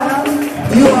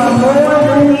You are more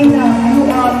than enough. You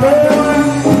are more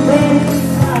than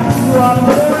enough. You are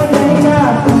more than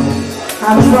enough.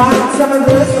 I've tried some of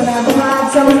this and I've tried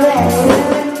some of that.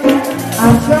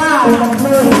 I've tried, but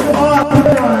Lord, you are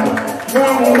more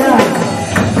than enough.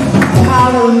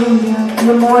 Hallelujah.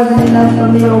 You're more than enough for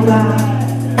me, oh God.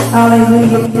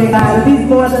 Hallelujah, dear God. If he's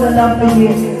more than enough for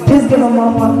you, just give him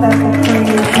one more clap of praise.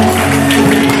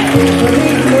 He's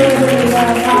more than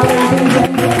enough. Hallelujah.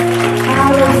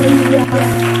 Hallelujah.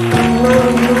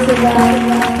 Glory be to God.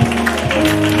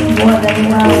 More than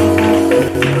enough.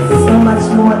 So much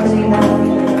more than enough.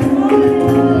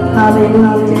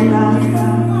 Hallelujah, dear God.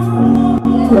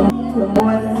 You're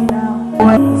more than enough.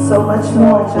 So much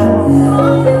more, God.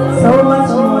 So much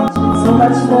more. So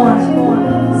much more.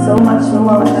 So much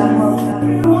more, God.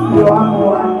 You are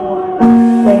more.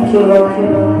 Thank you, Lord.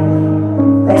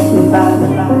 Thank you, Father.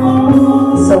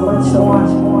 So much more.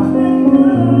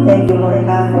 Thank you, Lord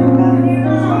God.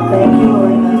 Thank you,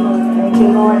 Lord God. Thank you,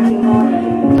 Lord.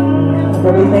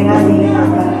 Everything I need, oh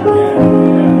God.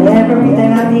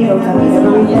 Everything I need, oh God.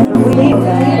 Everything we need, oh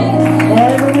God.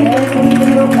 Everything we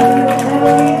need, oh God.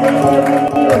 Everything we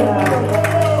need, oh God.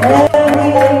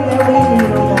 Everything that we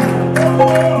need, oh God.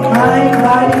 Mind,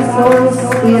 body, soul,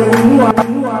 spirit. You are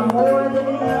more than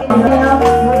enough.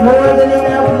 More than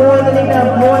enough. More than enough.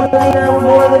 More than enough.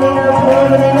 More than enough. More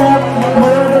than enough.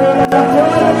 More than enough. More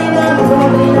than enough. More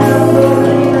than enough. More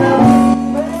than enough.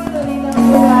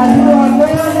 God, you are more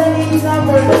than enough,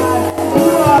 God. You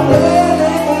are more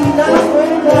than enough,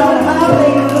 God.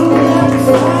 Hallelujah.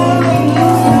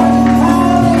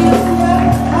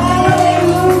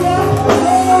 Hallelujah. Hallelujah.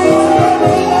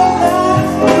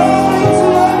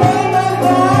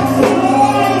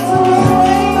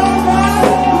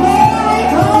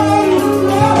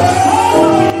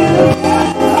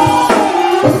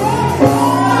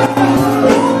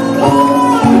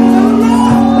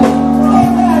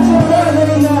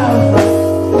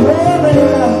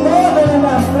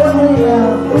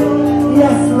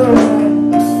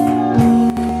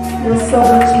 So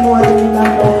much more than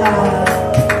enough, oh God.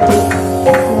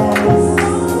 Yes.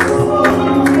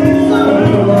 Thank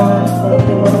you, Lord. Thank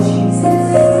you, Lord Jesus.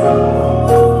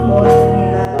 More than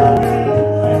enough.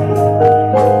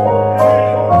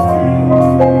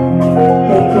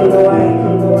 Thank you, Lord. Thank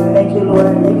you, Lord. Thank you,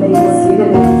 Lord. You may be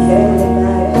seated if you can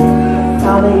tonight.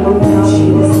 Hallelujah,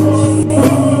 Jesus.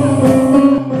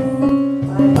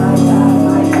 My God,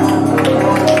 my God, my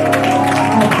God.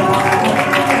 My God.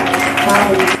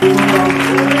 Hallelujah.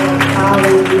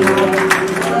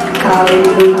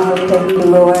 Hallelujah. Thank you,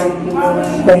 Lord.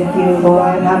 Thank you,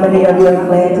 Lord. How many of you are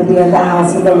glad to be in the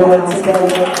house of the Lord today?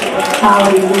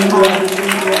 Hallelujah.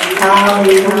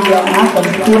 Hallelujah. I can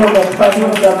feel the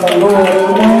presence of the Lord.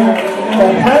 Amen. The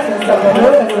presence of the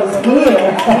Lord is here.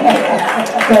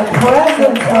 The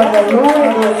presence of the Lord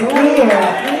is here.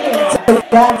 To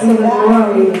God be the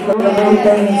glory for the great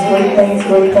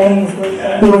things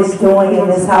He is doing in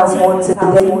this house on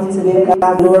today. To give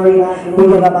God glory, we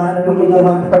give Him honor, we give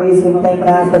Him praise. We thank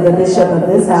God for the bishop of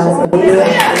this house. Hallelujah.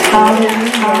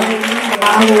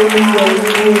 Hallelujah.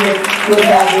 Give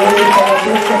God glory for the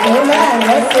bishop. Amen.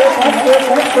 That's it.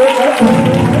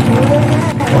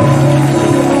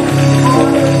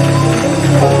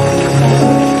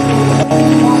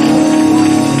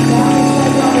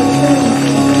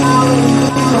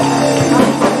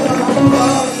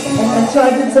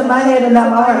 Charge it to my head and not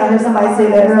my heart. I heard somebody say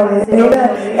that earlier. Amen.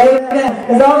 Amen.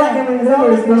 Because all I can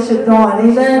remember is Bishop Dawn.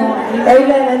 Amen.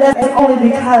 Amen. And that's only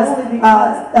because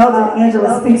Elder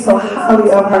Angela speaks so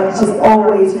highly of her. And she's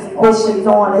always Bishop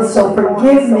Dawn. And so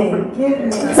forgive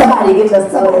me. Somebody get us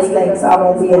some of these things so I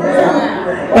won't be in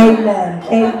there. Amen.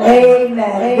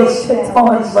 Amen. Bishop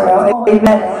Dawn, bro.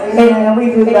 Amen. Amen. We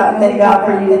do God. Thank God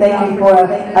for you. Thank you for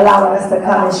allowing us to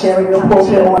come and share your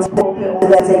pulpit on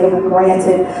that take it for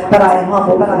granted, but I am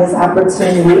humbled for this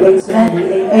opportunity. Amen.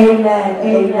 Amen.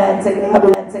 Amen. To God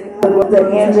with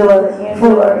Angela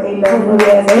Fuller. Amen.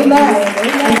 Amen.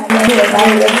 Amen.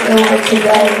 Invited us over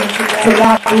today. To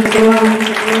God be glory.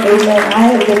 Amen. I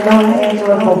have been knowing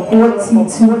Angela for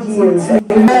 42 years.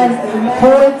 Amen.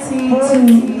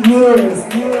 42 years.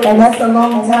 And that's a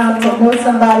long time to know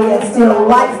somebody and still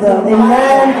like them.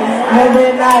 Amen. And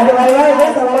then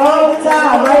that's a long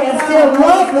time, right? And still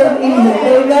love them even.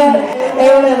 Amen.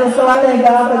 Amen. And so I thank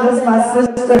God for just my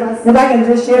sister. If I can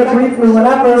just share briefly, when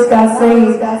I first got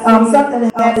saved, something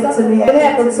happened to me. It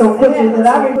happened so quickly that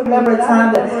I remember a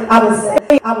time that I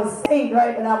was saved,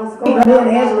 right? And I was going to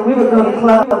Angela. We would go to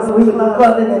clubs. We would go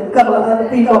clubbing and a couple of other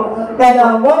people.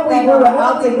 And one week we were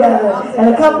out together, and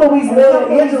a couple of weeks later,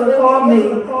 Angela called me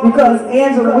because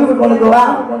Angela, we were going to go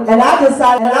out. And I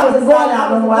decided that I wasn't going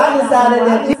out no more. I decided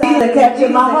that Jesus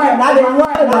captured my heart, and I didn't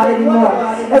want about it anymore.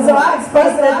 And so I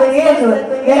expressed that to Angela.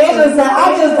 And Angela said,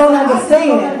 I just don't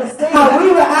understand how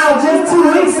we were out just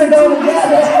 2 weeks ago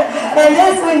together. And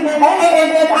this week,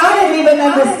 and I didn't even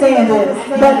understand it.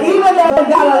 But even though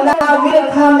God allowed me to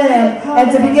come in and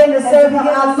to begin to serve Him,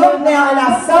 I look now and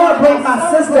I celebrate my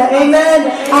sister.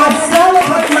 Amen. I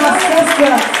celebrate my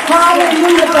sister.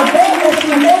 Hallelujah. The thing that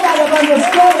she may not have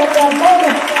understood at that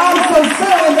moment, I'm so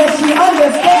certain that she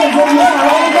understands it now.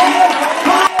 Amen.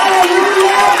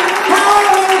 Hallelujah.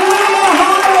 Hallelujah.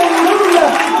 Hallelujah.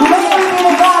 Glory be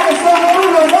to God. And so we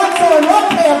were once on one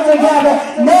path together.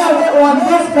 Now we're on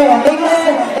this path.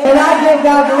 Amen. And I give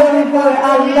God glory for it.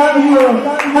 I love you.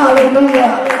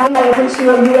 Hallelujah. I appreciate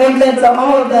you. Amen. To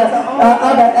all of the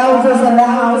other elders in the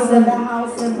house and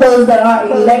those that are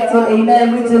elected.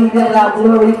 Amen. We do give God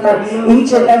glory for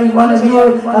each and every one of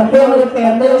you. Family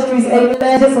Fair Ministries.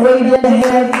 Amen. Just wave your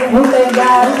hand. We thank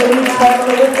God for you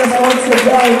traveling with us on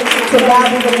today. To God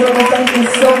be the glory. Thank you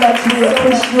so much. We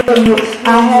appreciate you.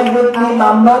 I have with me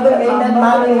my mother. Amen.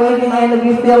 Mommy, wave your hand if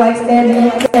you feel like standing.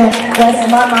 You can.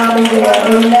 That's my mommy there.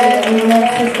 Amen. Amen.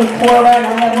 Sister Cora. And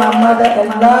I have my mother in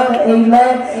love.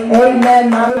 Amen. Amen.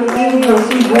 Mommy Evie.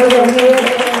 She's right over here.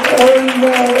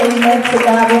 Amen. Amen. To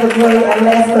God be the glory. And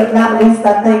last but not least,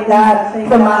 I thank God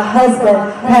for my husband,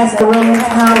 Pastor William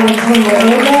Tomlin Jr.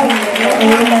 Amen.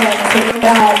 Amen. To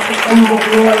God be the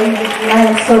glory. I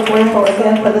am so grateful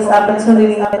again for this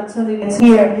opportunity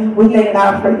here. We thank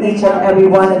God for each and every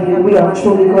one of you. We are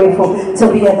truly grateful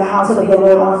to be at the house of the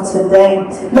Lord on today.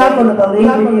 Not going to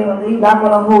belabor you, not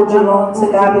going to hold you long.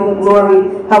 To God be the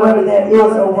glory. However, there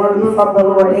is a word from the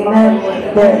Lord.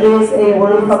 Amen. There is a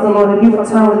word from the Lord. If you will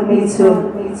turn with me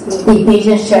to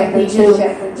Ephesians chapter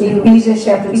 2. Ephesians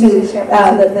chapter 2.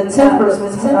 The 10th verse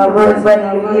was read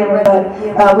in your hearing,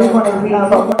 but we want to read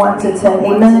from 1 to 10.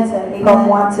 Amen. From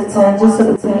 1 to 10, just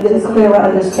so that you get a clearer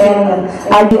understanding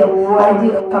and idea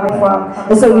coming from.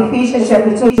 And so Ephesians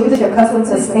chapter 2, if you're accustomed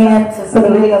to stand for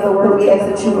the reading of the word, we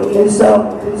ask that you would do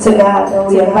so to God, and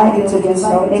we invite you to do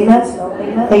so. Amen.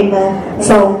 Amen.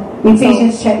 So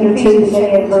Ephesians chapter 2,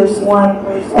 beginning at verse 1.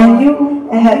 And you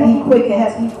have He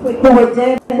quickened, who were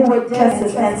dead in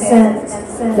trespasses and sins,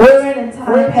 wherein in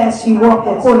time past ye walked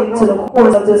according to the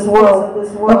course of this world,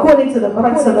 according to the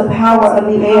prince of the power of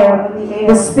the air,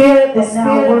 the spirit that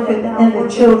now worketh in the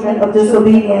children of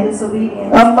disobedience,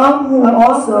 among whom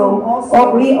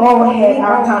also we all had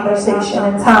our conversation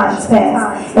in times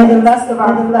past, in the lust of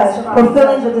our flesh,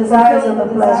 fulfilling the desires of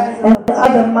the flesh, and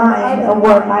of the mind, and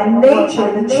were by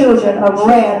nature the children of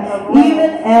wrath, even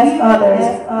as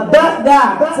others. But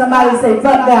God, somebody say,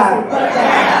 but God,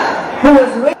 who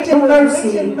is rich in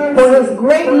mercy, for His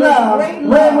great love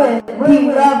wherewith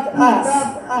He loved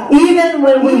us, even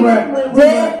when we were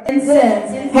dead in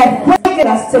sins, hath quickened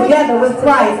us together with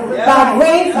Christ. By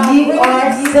grace ye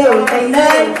are saved.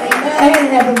 Amen. And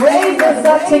hath raised us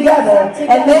up together,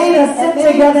 and made us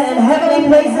sit together in heavenly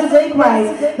places in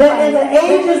Christ, that in the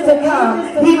ages to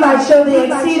come He might show the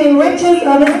exceeding riches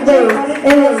of His grace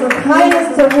and His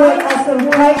kindness toward us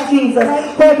in Christ Jesus.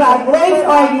 For by grace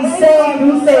are ye saved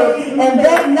through faith, and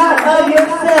that not of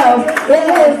yourselves, it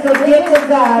is the gift of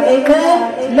God.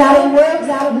 Amen. Not in works,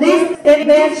 least in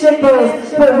man should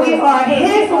boast, but we are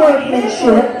His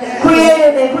workmanship,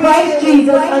 created in Christ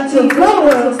Jesus unto good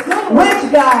works,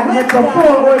 which God had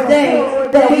before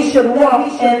ordained that we should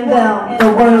walk in them. The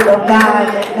word of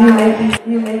God.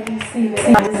 You may be seated.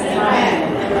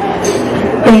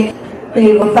 Thank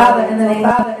you, Father, in the name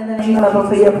of Jesus,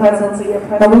 for your presence.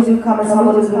 That we do come as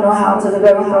humble as we know how to the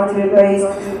very throne of your grace.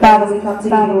 Father, we come to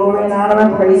give you glory and honor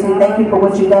and praise. We thank you for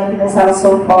what you've done in this house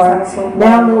so far.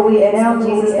 Now, Lord, we ask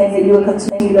in Jesus' name that you will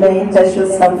continue to manifest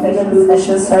yourself in the goodness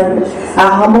your service.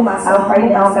 I humble myself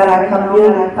right now, God. I come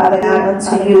yielding, Father God,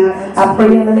 unto you. I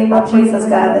pray in the name of Jesus,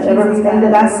 God, that everything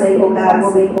that I say, oh God,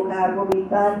 will be done.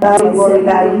 Lord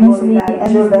God, use me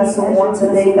as your vessel on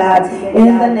today, God.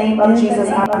 In the name of Jesus,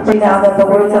 I pray now that the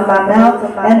words of my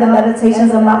mouth and the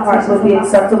meditations of my heart will be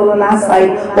acceptable in thy sight,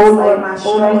 O Lord, my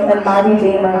strength and my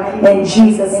redeemer. In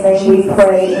Jesus' name we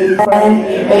pray. Amen,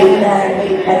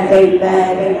 amen, and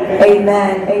amen.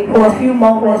 Amen. For a few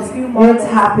moments, your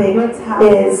topic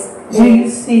is do you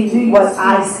see what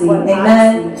I see?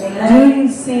 Amen. Do you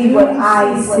see what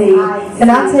I see? Can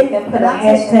I take and put a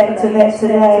hashtag to that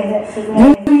today?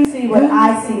 Do you see what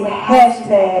I see?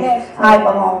 Hashtag I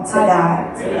belong to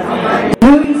God.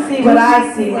 Do you see what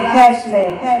I see?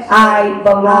 Hashtag I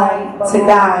belong to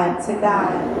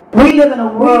God. We live in a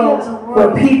world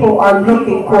where people are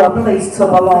looking for a place to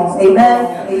belong.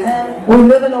 Amen. We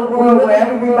live in a world where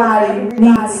everybody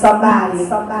needs somebody.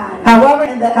 However,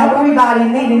 in the everybody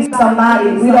needing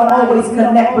somebody, we don't always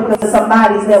connect with the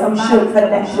somebodies that we should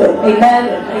connect with.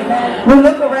 Amen. We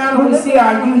look around and we see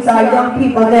our youth, our young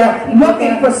people, they're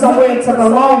looking for somewhere to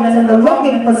belong, and in the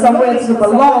looking for somewhere to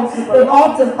belong, they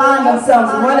often find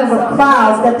themselves running with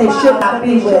crowds that they should not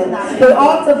be with. They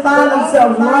often find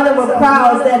themselves running with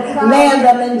crowds that land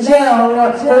them in jail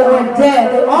or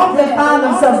dead. They often find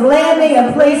themselves landing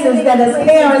in places that as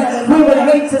parents we would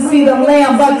hate to see them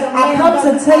land. But I come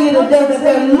to tell you today that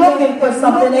they're looking for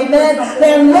something. Amen.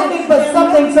 They're looking for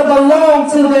something to belong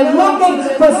to. They're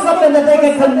looking for something that they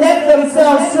can connect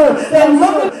themselves to. They're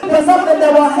looking for something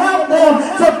that will help them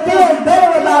to feel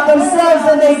better about themselves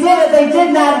than they did if they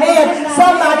did not have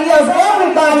somebody else.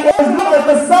 Everybody is looking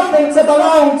for something to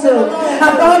belong to.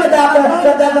 I've thought about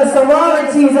the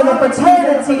sororities and the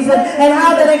fraternities and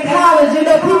how that in college,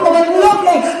 people are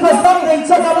looking for something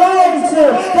to belong to.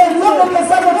 They're looking for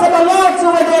something to belong to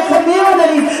in their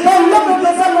communities. They're looking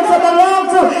for something to belong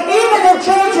to even in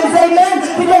churches, amen?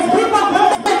 Because people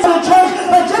come into the church,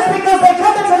 but just because they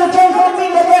come into the church don't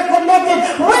mean that they're connected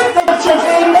with the church,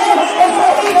 amen? And so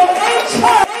even in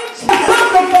church,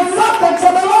 looking for something to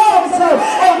belong to.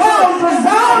 And while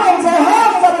desiring to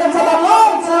have something to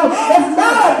belong to is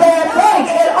not a bad thing.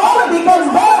 It only becomes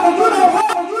bad when you don't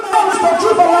know that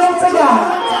you belong to God.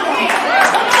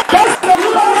 That's when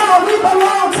you don't know we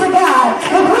belong to God.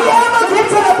 If we ever get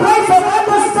to the place of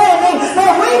understanding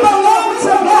that we belong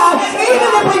to God, even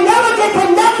if we never get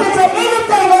connected to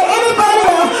anything or anybody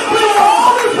else, we will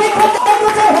always be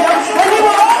connected to Him, and He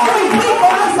will always be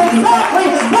for us exactly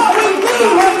what we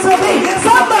need Him to be.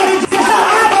 Somebody just said,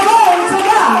 I belong to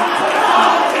God.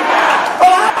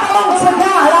 Well, I belong to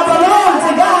God. I belong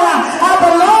to God. I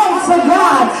belong to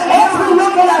God. As we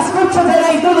look at our scripture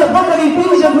today through the book of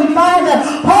Ephesians, we find that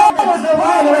Paul is the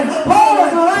writer, and Paul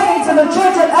is writing to the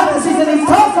church at Ephesus, and he's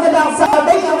talking about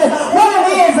salvation and what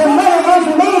it is and what it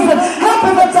really means, and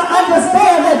helping them to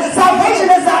understand that salvation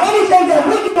is not anything that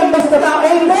we can boast about.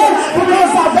 Amen. Because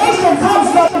salvation comes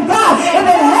from God. If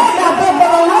it had not been for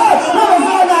the Lord who was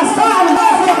on our side,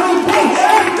 where would we be?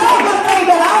 It's no good thing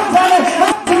that I've done it.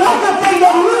 It's no good thing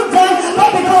that you've done, but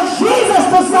because Jesus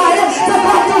decided to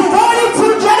go through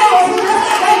 42 generations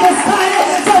and decided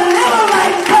to live a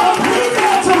life that was pleasing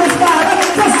unto His Father,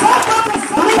 to suffer, to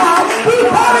sleep out, be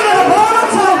buried in a mortal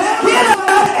tomb, get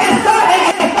up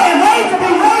and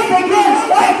raised again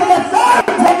after the third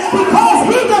day, because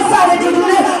He decided to do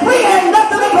this. We had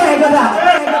nothing to brag about.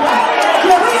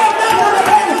 Yeah, we have nothing to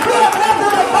brag. We have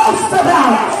nothing to boast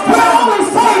about. We're only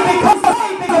saved because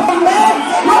we man.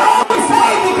 We're only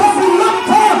saved because He looked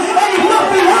down and He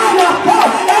looked behind our fault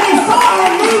and He saw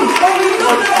our need and He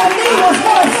knew that our need was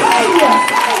for a Savior.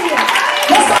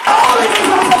 That's the only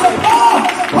reason. Because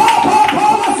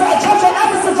Paul wants the church of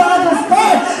Ephesus to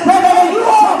understand that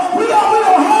we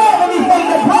don't have anything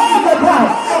to brag about.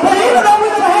 But even though we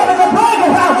don't have anything to brag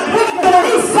about, we can at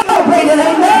least celebrate it,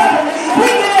 amen? We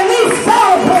can at least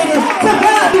celebrate it. To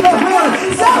God be the glory.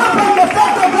 Celebrate the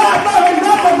fact that God thought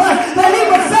enough of us that He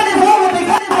would send His only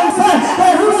begotten Son,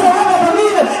 that whosoever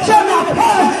believeth shall not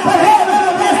perish but have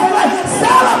everlasting life.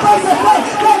 Celebrate the fact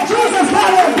that Jesus got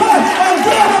His blood and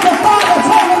did what the Father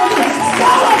told Him to do.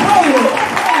 Celebrate it.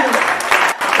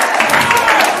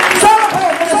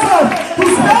 Celebrate it. So He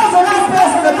spells it out for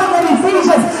us in the book of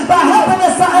Ephesians by helping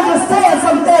us to understand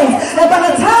some things. And by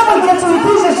the time we get to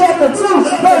Ephesians chapter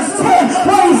 2, verse 10,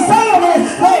 what He's saying is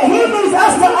that He needs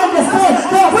us to understand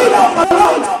that we don't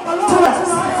belong to us.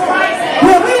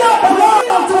 That we don't belong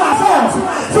to ourselves.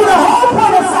 See, the whole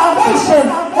point of salvation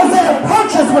is that a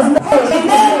purchase was made.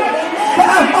 Amen?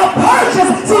 A purchase.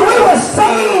 See, we were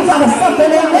saved out of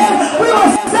something. Amen? We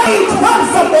were saved from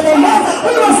something. Amen?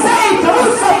 We were saved through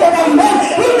something. Amen?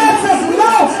 He lets us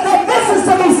know that this is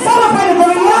to be celebrated. The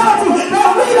reality that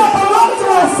we don't belong to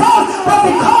ourselves, but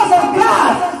because of God,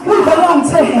 we belong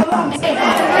to Him.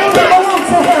 We belong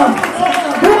to Him.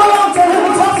 We belong to Him.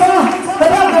 He talks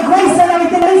about the grace and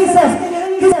everything. And He says,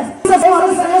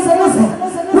 listen.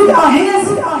 We are His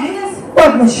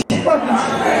workmanship. We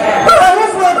are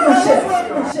His workmanship.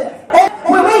 And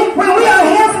when we are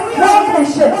His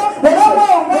workmanship, the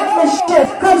overall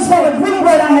workmanship comes from a Greek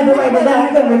word. I had to write it down. I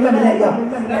couldn't remember that, y'all.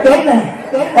 Amen.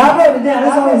 I wrote it down.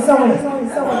 It's only somewhere.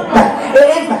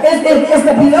 It's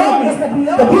the Peoni.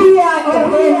 The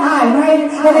P-E-I-O-N-I, right?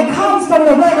 And it comes from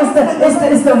the word,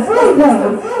 it's the root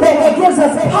word that gives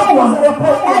us power or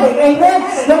poetic, amen?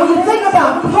 And when you think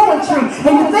about poetry,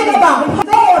 and you think about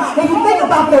power, and you think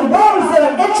about the words that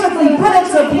are intricately put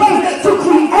into place to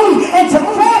create and to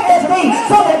craft that thing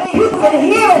so that people can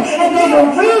hear it and they will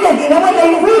read it, and when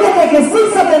they read it, they can see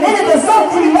something in it that's so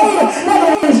creative that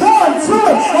it is drawn to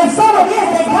it. And so it is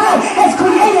that God has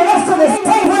created us in the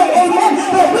same way, amen,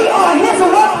 that we are his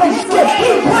workmanship. He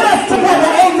put us together,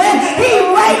 amen. He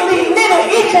rightly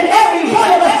knitted each and every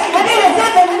one of us, and it is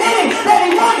in the knitting that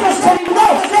he wants us to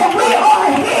know that we are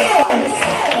his.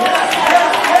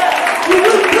 You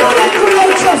didn't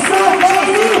create yourself,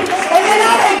 baby, and then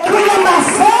I didn't create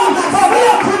myself, but we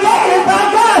are created by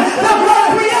God, the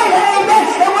one creator, amen.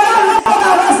 And what I love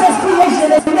about us as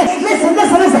creation is, listen,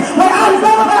 what I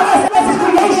love about us as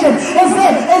creation is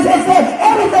that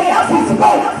everything else is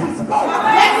spoke.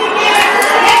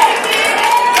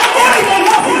 Everything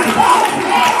else is spoke.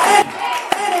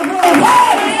 And it was.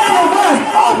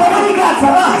 Oh, but when he got to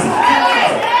us,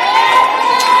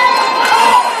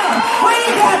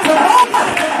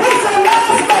 he said, let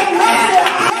us make man in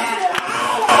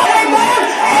our image.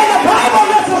 And the Bible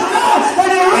lets us know that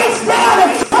he reached down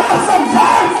and took up some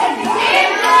dirt.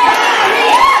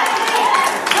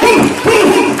 He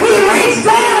reached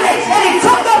down and he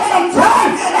took up some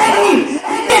dirt and he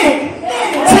did it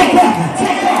together.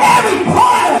 Every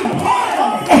part of it.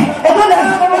 And when I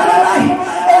found what I like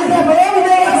is that for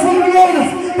everything else he created,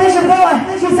 Bishop Boy,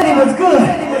 she said it was good.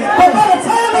 But by the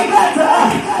time he got to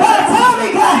us, by the time he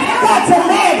got to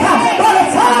mankind, by the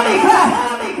time he got,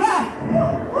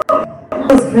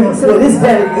 it's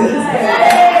very good.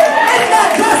 It's not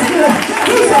just good.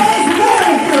 He said it's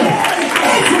very good.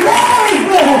 It's very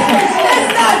good. It's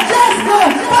not just good,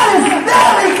 but it's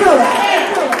very good.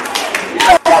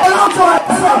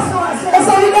 And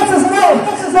so he lets us know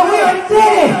that we are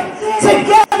knitted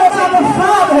together by the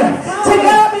Father.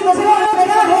 Together because God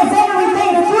has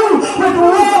everything to do with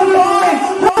where we are,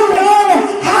 who we are,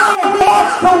 how we are,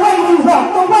 the way we walk,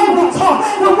 the way we talk,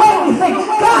 the way we think.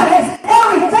 God has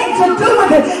everything to do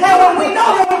with it. And when we know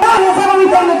that God has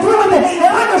everything to do with it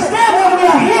and understand that we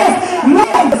are his,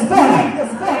 life is better.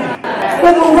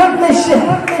 We're the workmanship.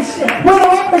 We're the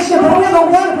workmanship. We're the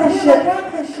workmanship.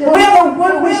 We're the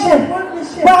workmanship.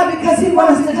 Why? Because he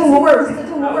wants us to do a work.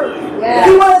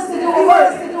 He wants us to do a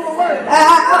work.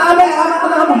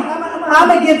 I'm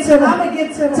gonna get to the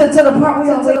part we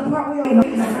are.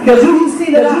 Because you see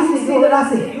that I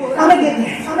see. I'm gonna get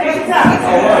there.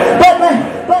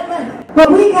 But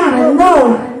we gotta know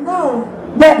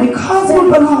that because we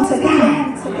belong to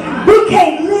God, we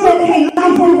can't live any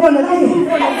life we want to live.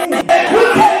 We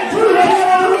can't do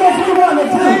whatever it is we want to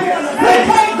do. We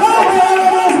can't go wherever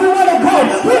it is we want to go.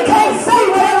 We can't say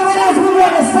whatever it is we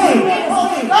want to say.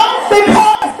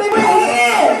 Because we're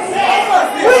here.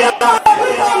 We don't know what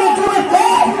we're going to do with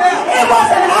that. It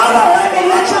wasn't our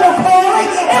election of calling.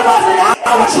 It wasn't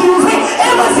our choosing.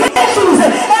 It was his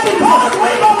choosing. And because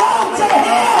we belong to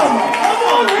him,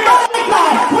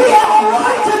 we have a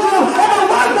work to do. And the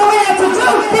work that we have to do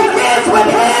begins with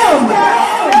him.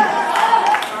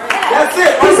 That's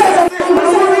it. He says, when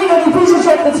you read in Ephesians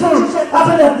chapter 2, up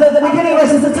in the beginning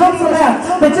verses, it talks about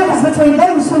the difference between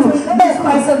those who know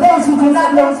Christ and those who do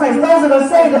not know Christ, those that are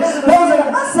saved, those that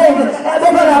are unsaved.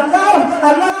 But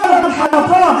I love how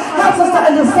Paul helps us to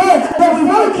understand that we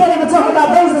really can't even talk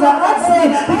about those that are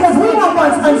unsaved because we were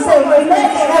once unsaved, amen?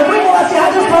 And we were once,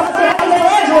 I just talked about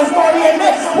Angela's story,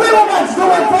 amen? We were once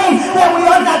doing things that we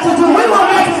ought not to do. We were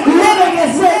once living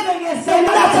in sin. We're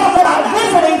not talking about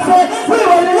visiting sin. We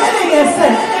were living in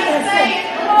sin.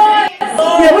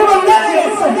 Yeah, we were living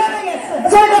in sin.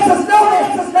 So it lets us know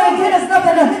that again, it's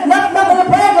nothing to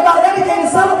brag about, everything to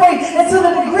celebrate, and to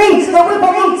the degree that we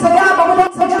belong to God, but we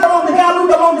don't belong to God, we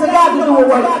belong to God to do a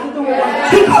work.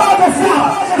 He called us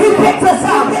out. He picked us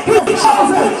out. He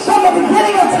chose us from the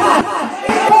beginning of time.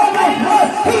 He called us.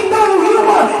 He knew who you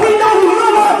were. He knew who you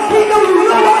were. He knew who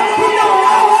you were. He knew who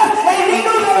I was. And he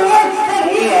knew the work that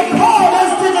he had called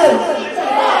us to do.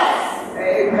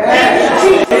 Amen.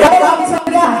 I belong to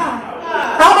God.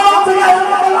 I belong to God. I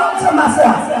don't belong to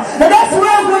myself. And that's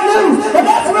real good news. And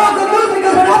that's real good news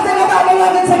because when I think about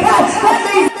belonging to God, that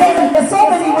means there's so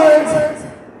many words.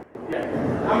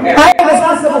 I am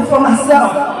responsible for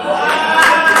myself.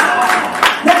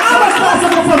 Now I'm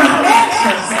responsible for my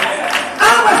actions.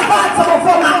 I'm responsible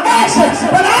for my actions,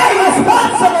 but I ain't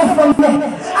responsible for me.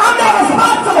 I'm not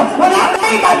responsible. When I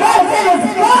made my God, it was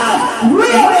God's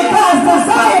will and God's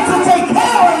desire to take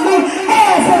care of me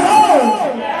as his own.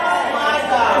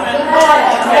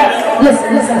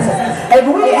 Listen. If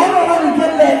we ever really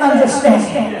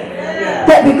understand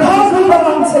that because we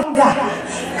belong to God,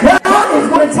 God is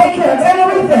going to take care of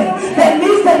everything that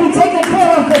needs to be taken care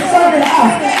of concerning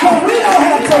us. So we don't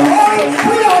have to worry,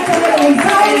 we don't have to live in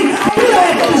anxiety, we don't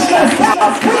have to be stressed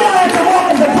out, we don't have to walk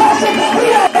in depression, we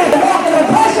don't have to walk in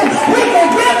oppression. We can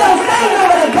give those things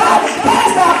over to God,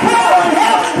 cast our care on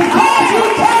Him, because He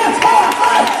cares for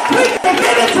us. We can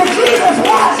give it to Jesus.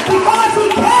 Why? Because He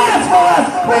cares for us.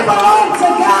 We belong to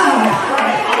God.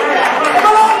 We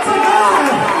belong to God.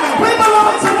 We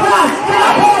belong to God. Can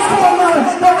I pause for a moment?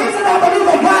 The reason I believe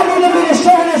that God needed me to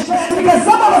share this is because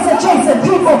some of us are chasing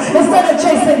people instead of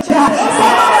chasing God.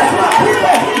 Some of us want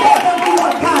people more than we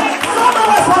want God. Some of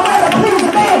us would rather please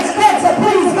man than to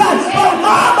please God. But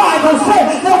my Bible says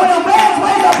that when a man's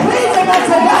ways are pleasing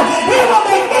unto God, He will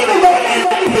make even your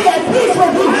enemy be at peace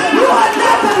with you. You are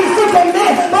not to be seeking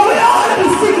men, but we ought to be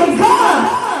seeking God.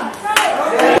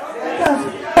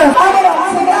 I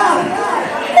belong to God.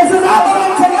 It says I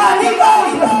belong to God. He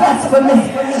knows what's best for me.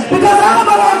 Because I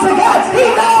belong to God, He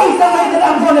knows the way that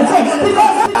I'm going to take.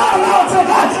 Because I belong to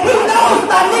God, He knows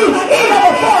my need even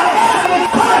before I ask Him.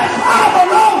 Because I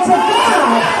belong to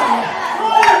God.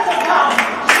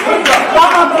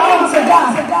 I belong to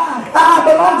God. I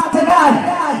belong to God.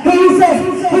 He says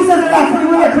that we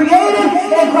were created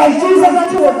in Christ Jesus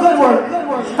unto a good work.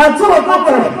 Unto a good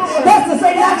work. That's to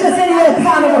say, not just any other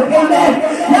kind of work, amen.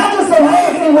 Not just a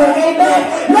lazy work, amen.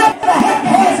 Not a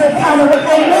haphazard kind of work,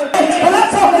 amen. But I'm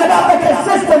talking about the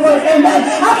consistent work, amen.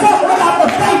 I'm talking about the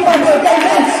faithful work,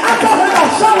 amen. I'm talking about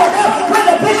showing up when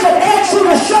the bishop asks you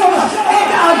to show up.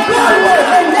 And a good work,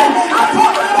 amen. I'm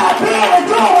talking about being and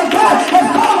doing what God has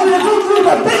called you to do through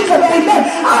the bishop, amen.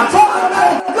 I'm talking about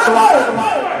a good work.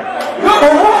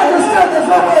 And who understood this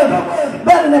word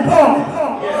better than Paul?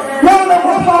 Y'all know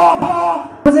when Paul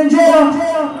was in jail?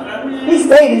 He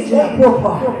stayed in jail. Poor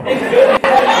Paul.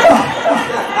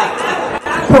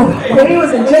 When he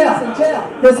was in jail,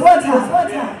 this one time,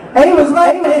 and he was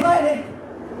writing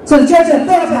to the church in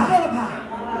Philippi,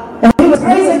 and he was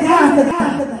praising God for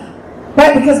that.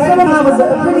 Right, because Philippi was a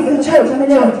pretty good church. I mean,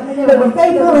 they were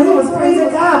faithful, and he was praising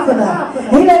God for them.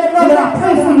 And he let them know that I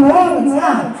pray for you all the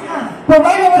time. But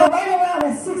right around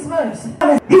in 6 verse,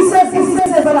 he says,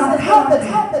 but I'm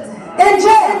confident in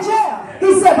jail.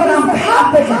 He said, but I'm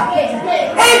confident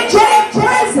in jail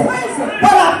prison.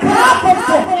 But I'm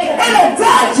confident in a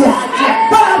dungeon.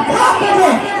 But I'm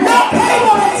confident no pain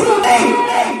will ensue me.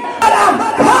 But I'm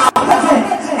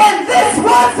confident in this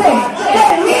one thing,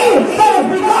 that He that has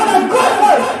begun a good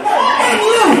work in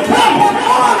you will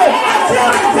perform it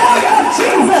until the day of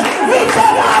Jesus. He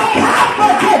said, I'm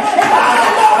confident. If I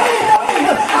know anything,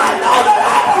 I know that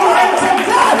I belong to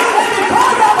God. And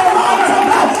because I belong to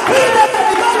God, He that has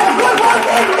begun a good work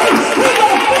in me, He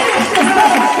will finish this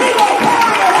thing. He will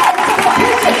carry it out to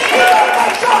completion. He will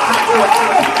make sure I do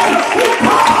everything He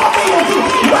called me to do.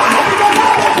 Why? Because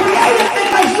I've been created in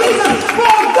Christ Jesus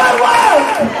for a good work.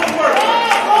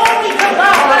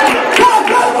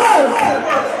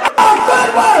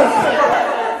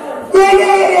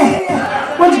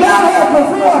 Which God had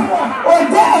before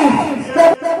ordained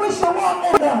that we should walk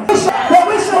in them. That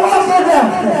we should walk in them.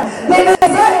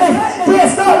 The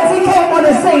stories He came on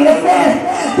the scene. Amen.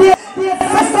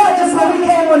 The start just when we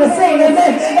came on the scene.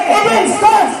 Amen. It didn't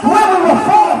start when we were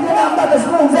formed in our mother's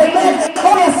wombs. Amen.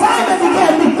 On the assignment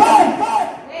began before.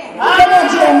 Come on,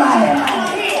 Jeremiah.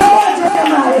 Come on,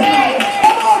 Jeremiah.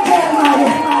 Come on, Jeremiah.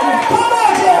 Come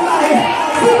on, Jeremiah.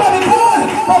 See what it was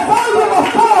before you were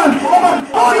formed.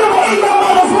 Before you were in your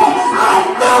mother's womb, I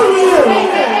know you.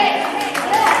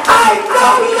 I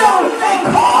know you and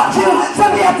called you to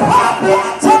be a prophet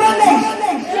to the nation.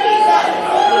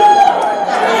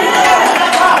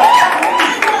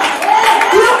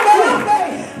 You may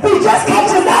be just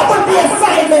catching up with the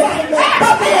assignment,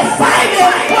 but the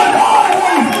assignment was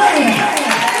always planned.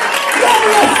 Yeah,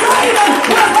 the assignment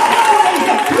was always.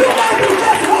 You may be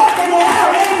just walking it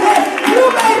out, amen. You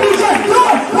may be just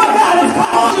doing what God has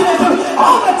called you to do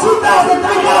over 2,000,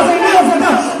 3,000 years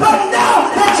ago. But now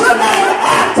that you're not an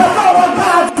act to follow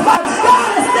God's word, God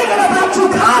is thinking about you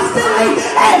constantly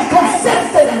and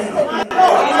consistently.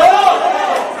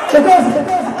 Because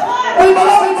we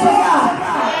belong to God.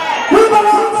 We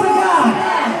belong to God.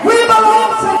 We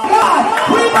belong to God.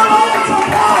 We belong to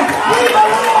God. We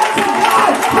belong to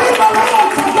God. We belong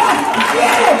to God.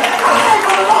 Yeah, I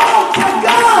belong to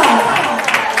God.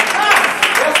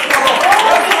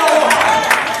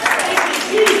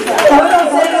 I don't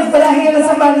say this, but I hear that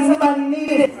somebody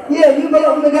needed it. Yeah, you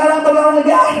belong to God, I belong to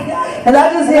God. And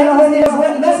I just hear the Holy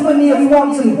Ghost, that's with me if you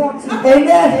want to.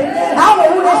 Amen. I don't know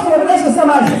who that's for, but that's for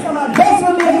somebody. That's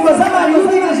with me if you want somebody who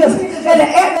even just in the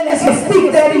atmosphere,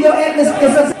 speak that in your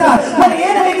atmosphere sometimes.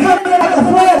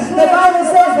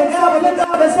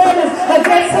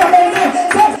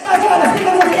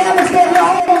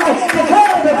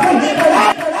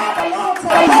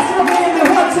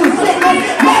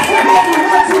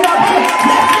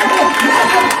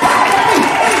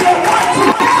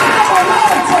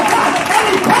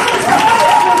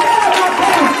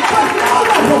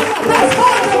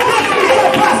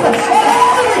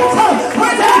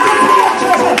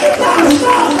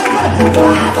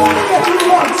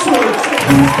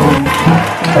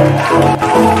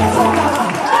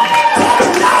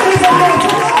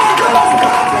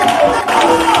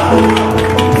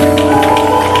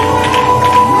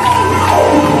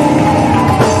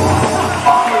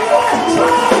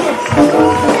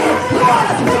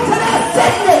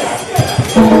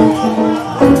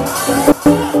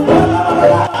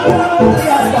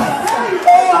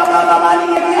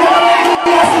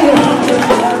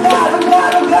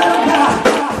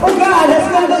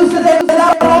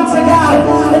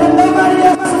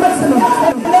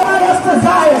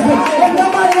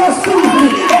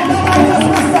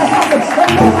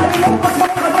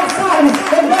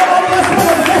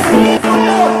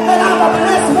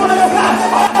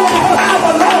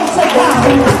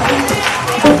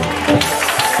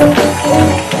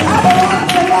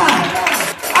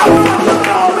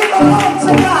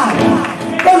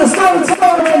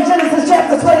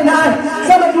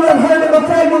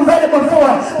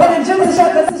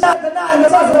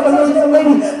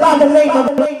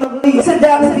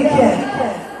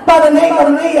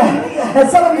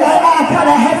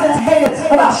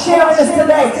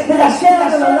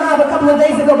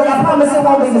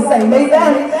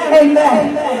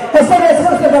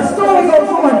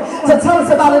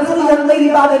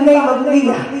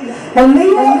 And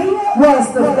Leah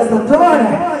was the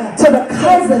daughter to the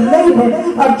cousin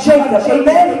Laban of Jacob.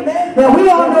 Amen. Now we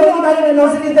all know, anybody that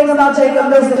knows anything about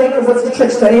Jacob knows that Jacob was a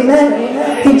trickster. Amen.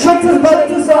 He tricked his brother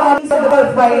Esau out of the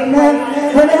birthright.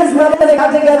 Amen. When his brother, they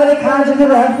got together, they conjured it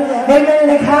up. Amen. And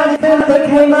they conjured it up. They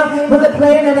came up with a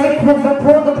plan, and they pulled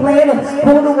the plan and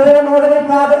pulled the war in order to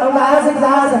arise and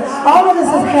eyes. And all of this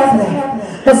is happening.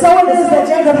 And so it is that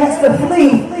Jacob has to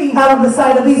flee out of the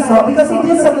sight of Esau because he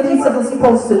did something Esau was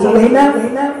supposed to do.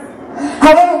 Amen.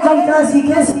 However, when he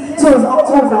gets to his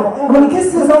uncle, when he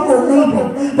gets to his uncle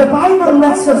Laban, the Bible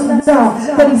lets us know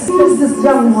that he sees this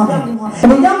young woman.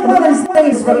 And the young woman's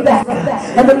name is Rebecca.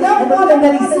 And the young woman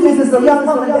that he sees is the young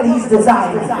woman that he's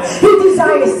desiring. He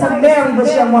desires to marry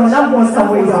this young woman. I'm going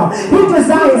somewhere, y'all. He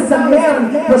desires to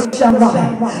marry this young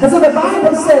woman. And so the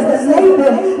Bible says that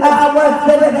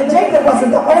that Jacob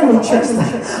wasn't the only trickster.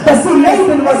 But see,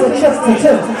 Laban was a trickster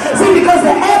too. See, because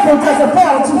the apple doesn't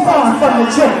fall too far from the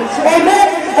tree. Amen.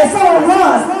 And so it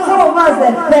was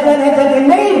that they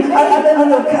made a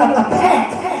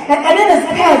pact. And in this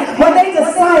pact, what they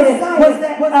decided was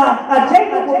that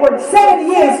Jacob would work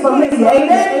 7 years for Leah.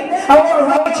 Amen.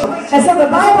 And so the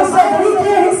Bible says that he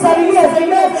did his 7 years.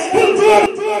 Amen. He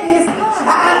did his.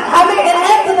 And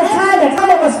after the time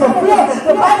that was fulfilled,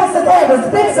 the Bible said there was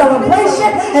big celebration.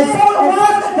 And so it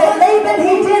was that Laban,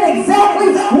 he did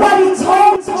exactly what he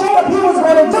told Jacob he was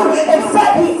going to do,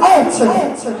 except he altered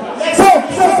it.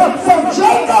 So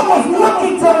Jacob was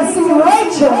looking to receive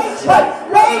Rachel, but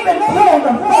Laban pulled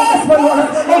the first one on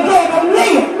him and gave him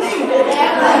Leah.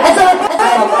 And so the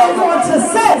Bible goes on to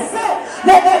say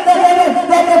that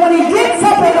when he gets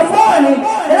up in the morning,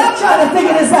 and I'm trying to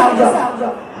figure this out,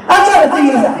 though. I'm trying to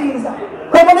figure this out.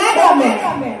 But when I got married,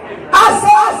 I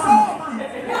saw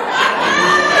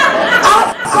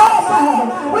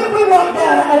we walked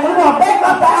down and we walked back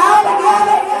up the aisle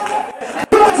together.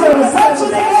 We went to the reception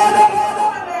together.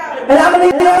 And I'm going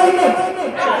to leave it right there.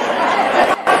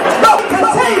 But we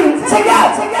continued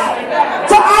together.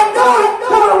 So I knew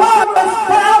who it was that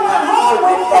I went home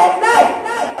with that night.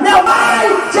 Now why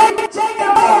Jacob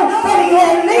that he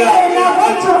had Leah and now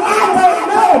Rachel, I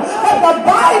don't know. But the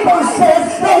Bible says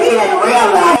that he didn't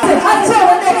realize it until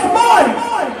the next morning.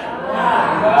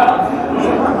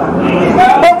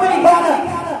 But when he got up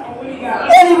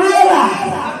and he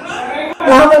realized,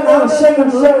 I was shaking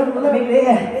the Lord with me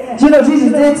there. You know,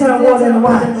 Jesus did turn water into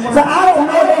wine. So I don't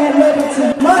know if they had lived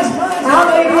too much. I don't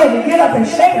know if he had to get up and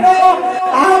shake it all.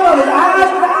 I don't know his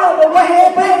eyes, I don't know what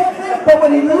happened. But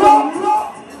when he looked,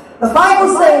 the Bible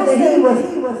says that he was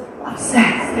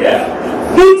upset. Yeah.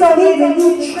 He told me that you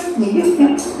tricked me.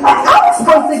 I was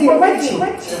supposed to get Rachel.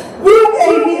 You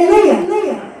gave me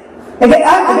Leah. Okay, I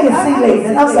can see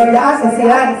Laban. I'm sorry, I can see. I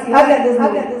got this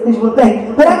visual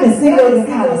thing, but I can see Laban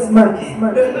kind of smirking. You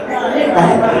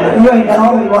ain't the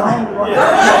only one.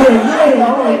 You ain't the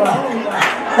only one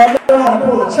that know how to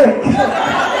pull a trick.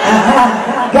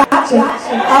 Gotcha.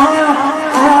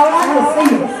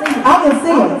 I can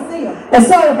see him. And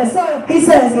so he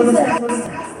says that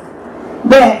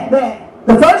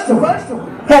the first one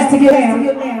has to get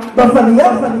married, but for the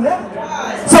other.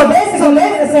 So basically,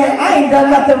 Laban is saying, I ain't done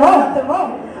nothing wrong.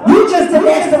 You just didn't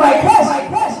ask the right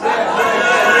question.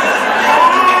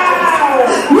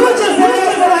 You just didn't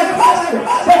ask the right question.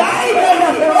 But I ain't done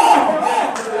nothing wrong.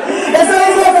 And so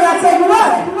he says, and I tell you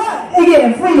what, he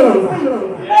getting free labor.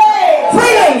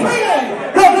 Free labor.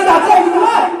 Because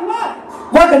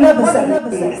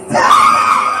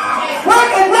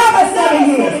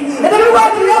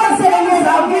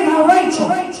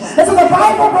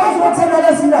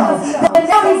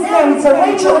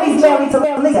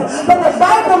But the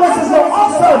Bible lets us know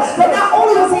also that not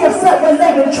only was he upset when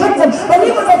Laban tricked him, but he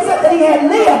was upset that he had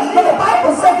Leah. But the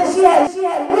Bible said that she had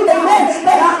amen,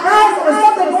 that her eyes, there was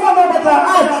something going on with her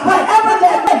eyes. Whatever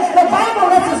that meant, the Bible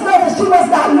lets us know that she was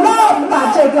not loved by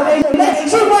Jacob, amen.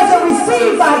 She wasn't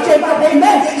received by Jacob,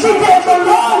 amen. She didn't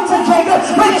belong to Jacob,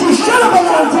 but she should have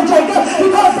belonged to Jacob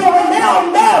because they were now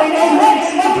married, amen.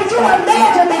 And could you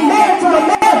imagine being married to a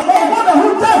man or a woman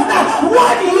who does not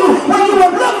want you when you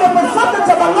were looking for something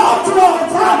to belong to all the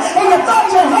time, and you thought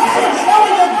you had it, and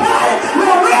when you got it, you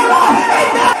realized they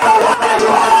never wanted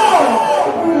you at all.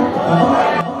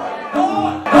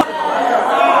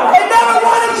 They never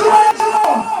wanted you at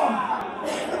all.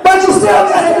 But you still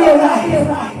got to be alive.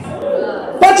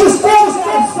 But you still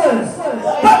serve.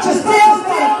 But you still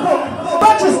got to cook.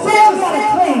 But you still got to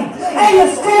clean. And you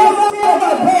still got to go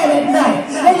to bed at night.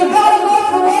 And you got to go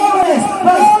through all this,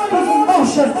 but all these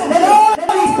emotions and all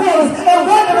these feelings and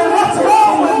wondering what's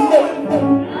wrong with me.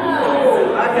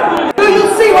 Do you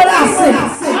see what I see?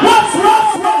 What's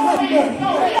wrong with me?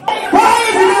 Why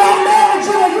is it that I'm married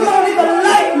to you and you don't even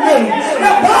like me?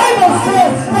 The Bible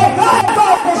says that God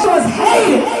thought that she was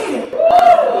hated.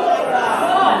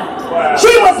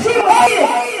 She was hated.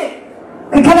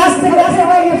 Can I stick that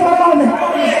right here for a moment?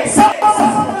 Some of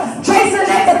us chasing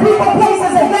after people,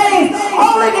 places, and things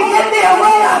only to get there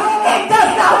where it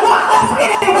does not want us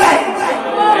anyway.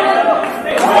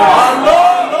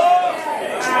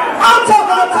 I'm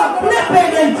talking about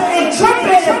flipping and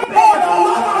tripping and falling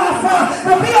all over ourselves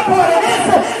to be a part of this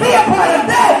and be a part of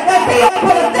that and be a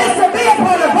part of this and be a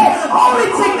part of that, only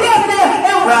to get there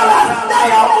and realize they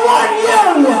don't want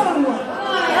you.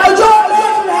 The joy of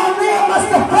how man must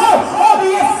have felt on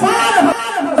the inside of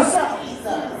herself.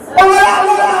 And without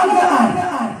God,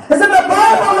 is that the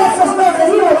Bible lets us know that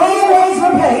he will always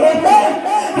repay. Amen?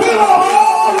 He will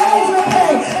always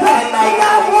repay. They may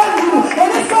not want you, and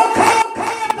it's okay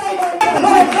if they don't,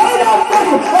 but if they don't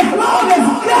want you, as long as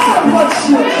God wants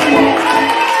you.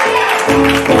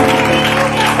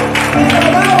 The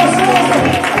Bible says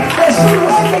that she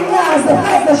recognized the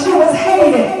fact that she was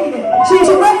hated. She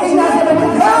recognized that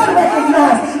when God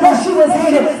recognized that she was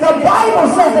hated, the Bible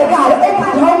says that God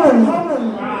opened her womb.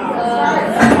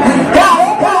 God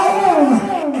opened her womb.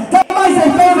 Somebody say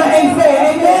favor ain't fair,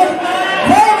 amen?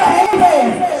 Favor ain't fair.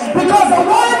 Because the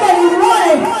one that he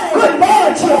wanted could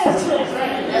bear children.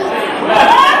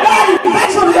 God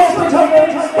eventually opened her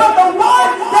womb, but the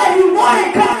one that he wanted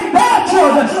couldn't bear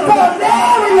children for a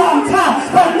very long time.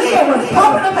 But Leah was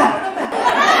pumping them out.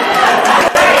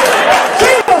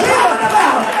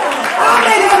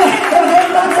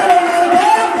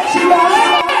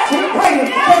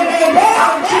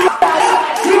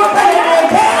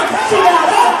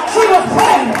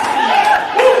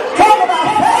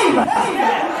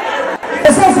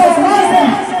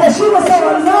 She was so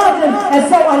unloved and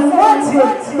so unwanted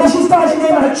that she started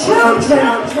naming her children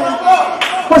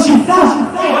what she felt.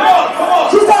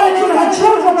 She started naming her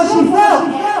children what she felt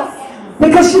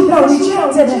because she felt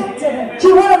rejected. She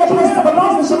wanted a place to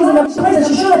belong, but she was in a place that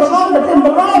she should have belonged but didn't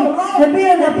belong. And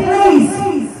being in that place,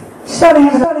 she started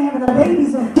having a baby.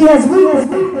 She has Reuben.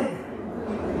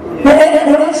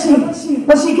 And when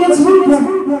she gets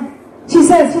Reuben, she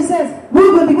says,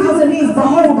 Reuben, because it means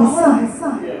behold the son.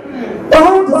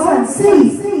 Behold the son.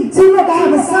 See, look, I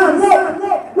have a son.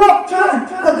 Look, John.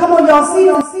 Come on, y'all,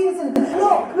 see this.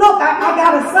 Look, I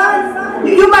got a son.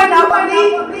 You might not want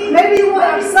me. Maybe you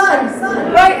want a son.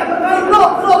 Right?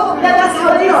 Look, that's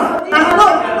how they are. Look,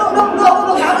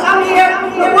 I'm here.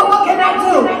 What can I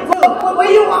do? Where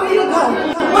you want me to go?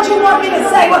 What you want me to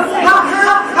say?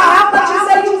 How much you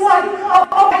say you want?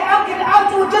 Okay, I'll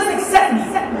do it. Just accept me.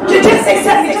 Just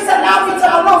accept me. Just allow me to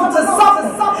alone to suffer.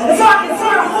 And so I can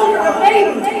turn over the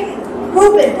baby.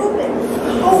 Reuben.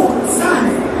 Oh, son.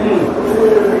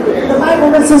 The Bible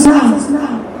lets us know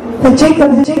that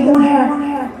Jacob won't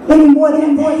have any more than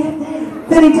he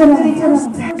did on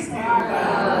Thursday.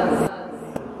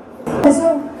 And so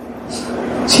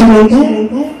she laid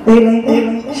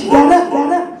there. She got up.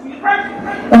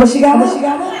 And when she got up,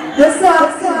 this time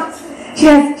she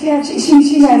had Simeon.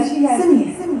 She has Simeon.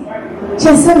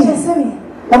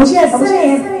 And when she has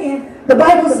Simeon, the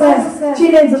Bible says she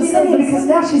names him Simeon because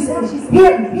now she says,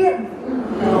 hear me.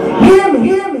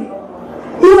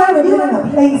 You ever been in a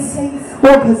place or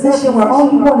a position where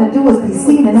all you want to do is be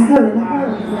seen and heard?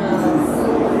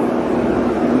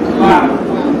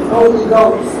 Holy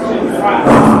Ghost.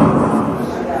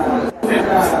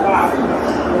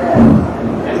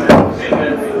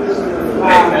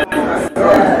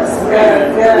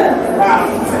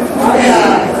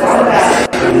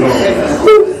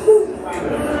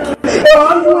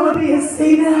 All you want to be is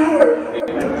seen and heard.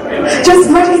 Just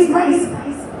raise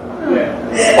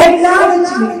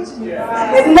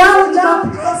Acknowledge my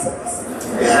presence.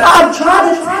 I'm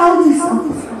trying to tell you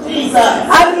something.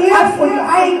 I'm here for you.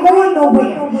 I ain't going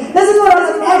nowhere. This is what I was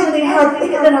imagining her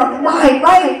thinking in her mind,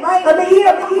 right? I'm here.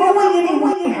 I'm not going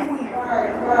anywhere.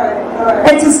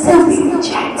 And to still be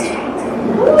rejected.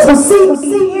 So see,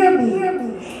 hear me.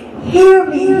 Hear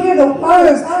me. Hear the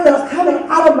words that are coming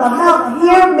out of my mouth.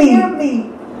 Hear me.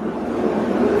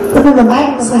 But then the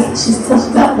Bible says that she still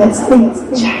felt that sting of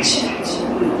rejection.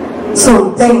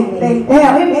 So they lay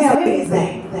down. They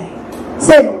lay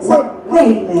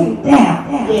down.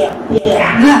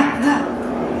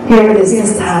 Here it is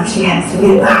this time. She has to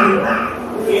get by.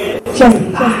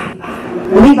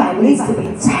 Levi needs to be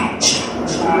attached.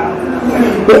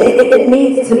 It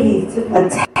needs to be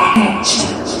attached,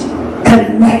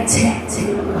 connected.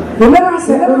 Remember I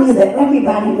said earlier that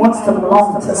everybody wants to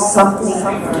belong to something.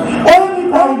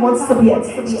 Everybody wants to be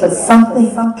attached to something.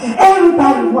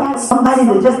 Everybody wants somebody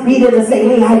to just be there to say,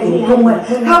 hey, how you doing?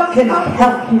 How can I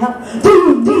help you? Do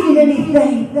you need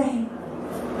anything?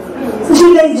 So she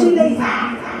lays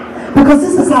because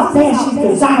this is how bad she's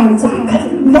desiring to be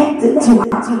connected to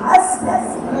her husband.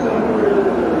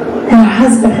 And her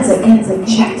husband has again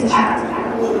rejected her.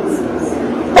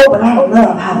 Oh, but I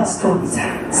love how the story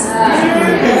turns.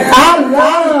 I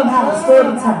love how the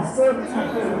story turns.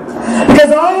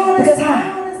 Because all this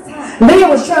time, Leah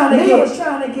was trying to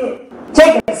get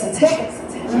Jacob's attention.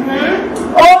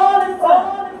 All this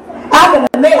time, I can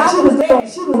imagine she was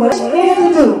doing what she needed to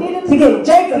do to get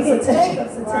Jacob's attention.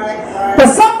 But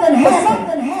something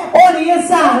happened on the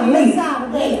inside of Leah.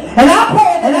 And I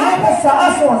pray that it happens to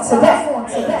us on today.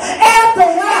 After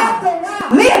a while,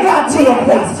 Leah got to a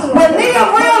place when Leah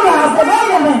realized that,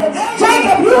 wait a minute,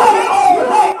 Jacob, you ain't old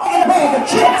in a bag of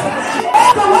chips.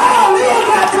 After a while,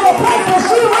 Leah got to a place where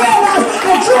she realized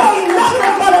that you ain't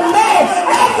nothing but a man.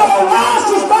 After a while,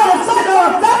 she started taking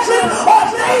her affection on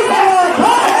things that were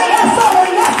important. And so the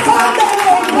next time they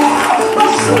were down,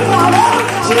 but she got up,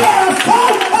 she had a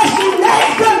son, and she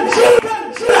named him Jesus.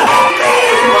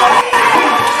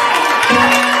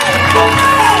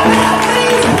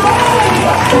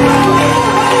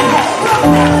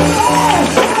 Oh,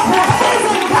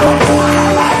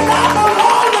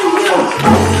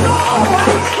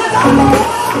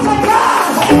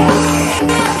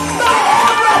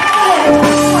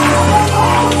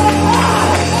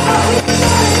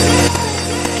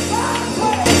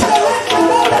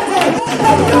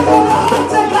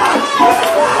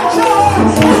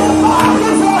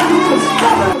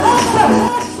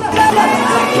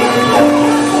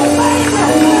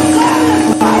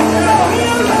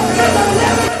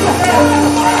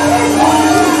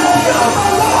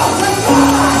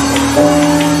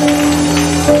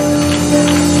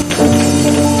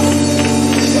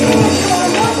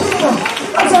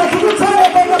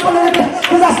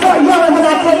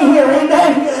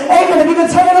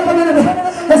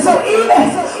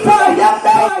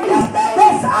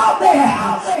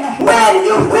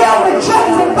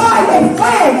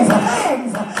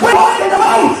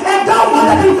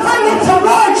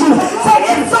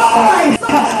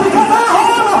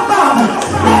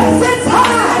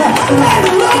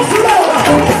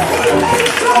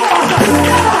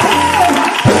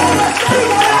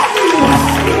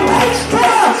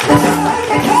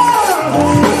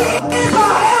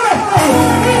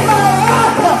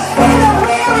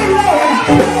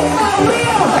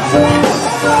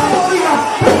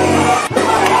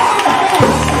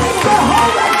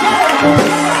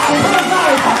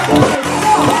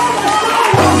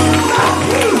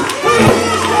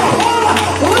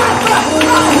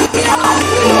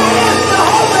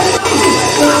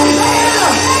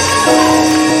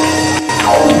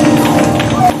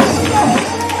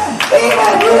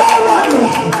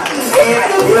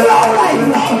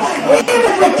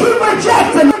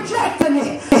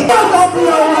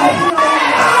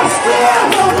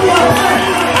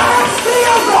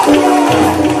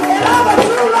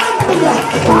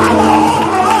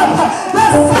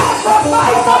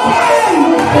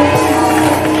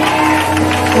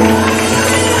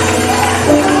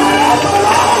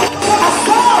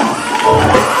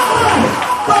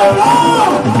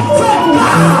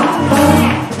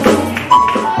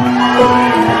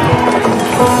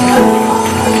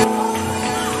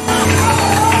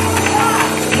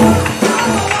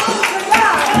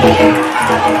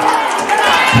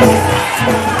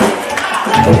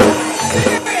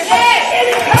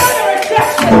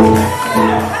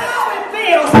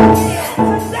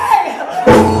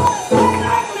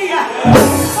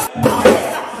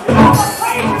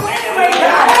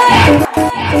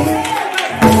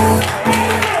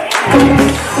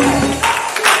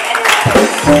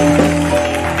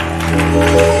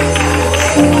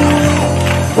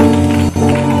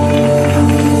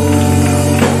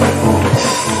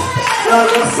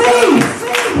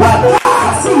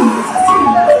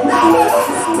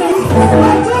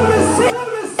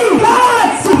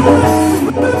 We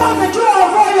know that you are a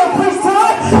royal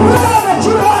priesthood. We know that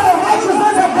you are the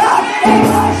righteousness of God in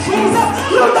Christ Jesus.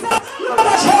 You know that you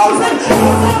are chosen. You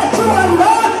know that you are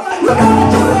Lord. You know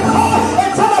that you are called and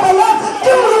son of a Lord.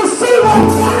 Do you see what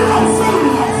God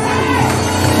sees?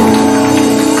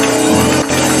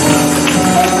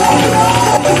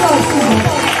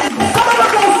 Some of them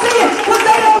don't see it because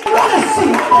they don't want to see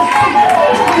it.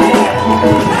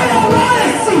 They don't want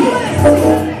to see it.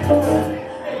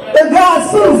 But God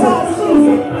sees it.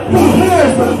 He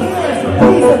hears it.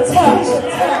 He's a touch.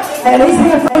 And he's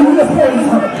here for you to praise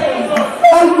him.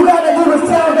 All you got to do is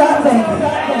tell God thank you.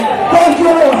 Thank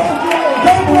you, Lord.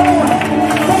 Thank you, Lord.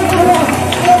 Thank you, Lord.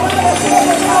 The Bible says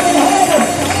that God in heaven,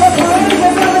 the praise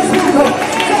of other people.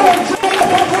 So when Judah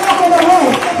was walking away,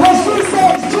 when she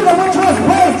said Judah, which was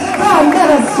praise, God met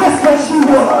us just where she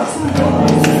was.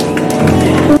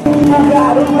 Oh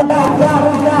God, oh God, oh God,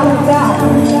 oh God, oh God.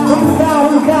 Oh God,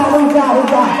 oh God, oh God, oh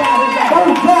God. Oh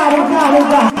God, oh God, oh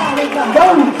God.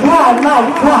 Oh God, my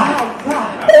God.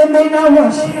 They may not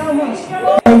worship.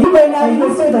 And you may not even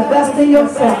see the best in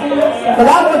yourself. But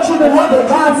I want you to know that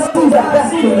God sees the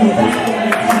best in you.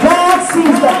 God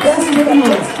sees the best in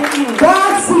you.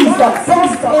 God sees the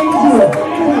best in you.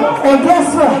 And guess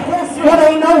what? It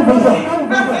ain't over yet.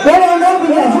 It ain't over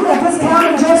yet. You have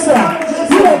discounted yourself.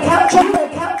 You have captured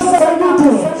some you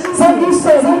did. Some you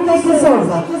said you think it's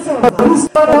over. But we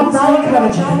start off now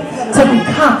encouraging you to be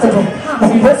confident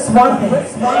in this one thing.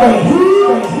 That he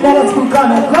that has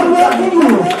begun a good work in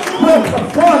you will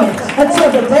perform it until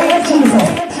the day of Jesus.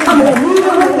 I'm going to leave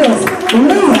it with this.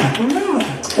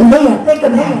 Leah, think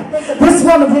of that. This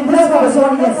woman was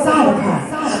on the inside of her.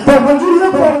 But when you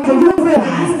look at her, you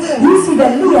realize, you see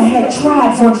that Leah had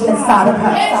tribes on the inside of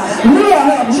her. Leah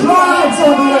had tribes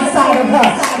on the inside of her.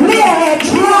 Leah had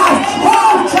tribes,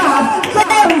 whole tribes,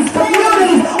 families,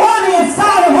 communities on the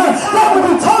inside of her. That will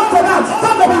be talked about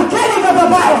from the beginning of the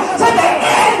Bible to the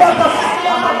end of the Bible.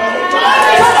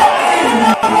 To the end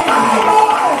of the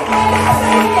Bible.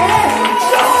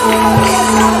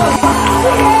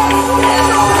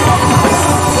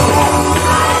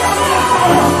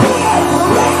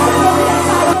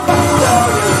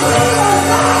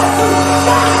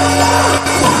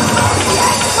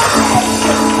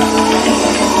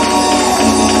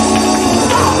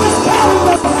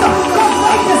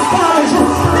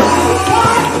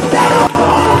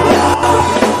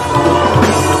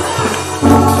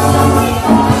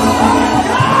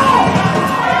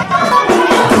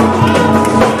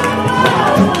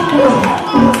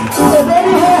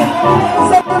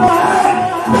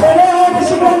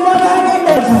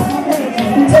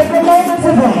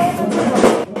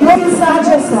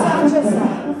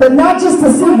 But not just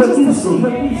to see what you see,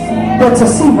 but to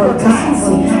see what God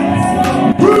sees.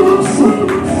 Do you see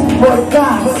what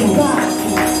God sees?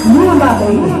 You, my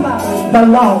baby,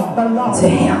 belong to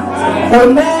him.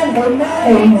 Amen, amen,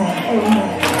 amen,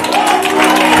 amen.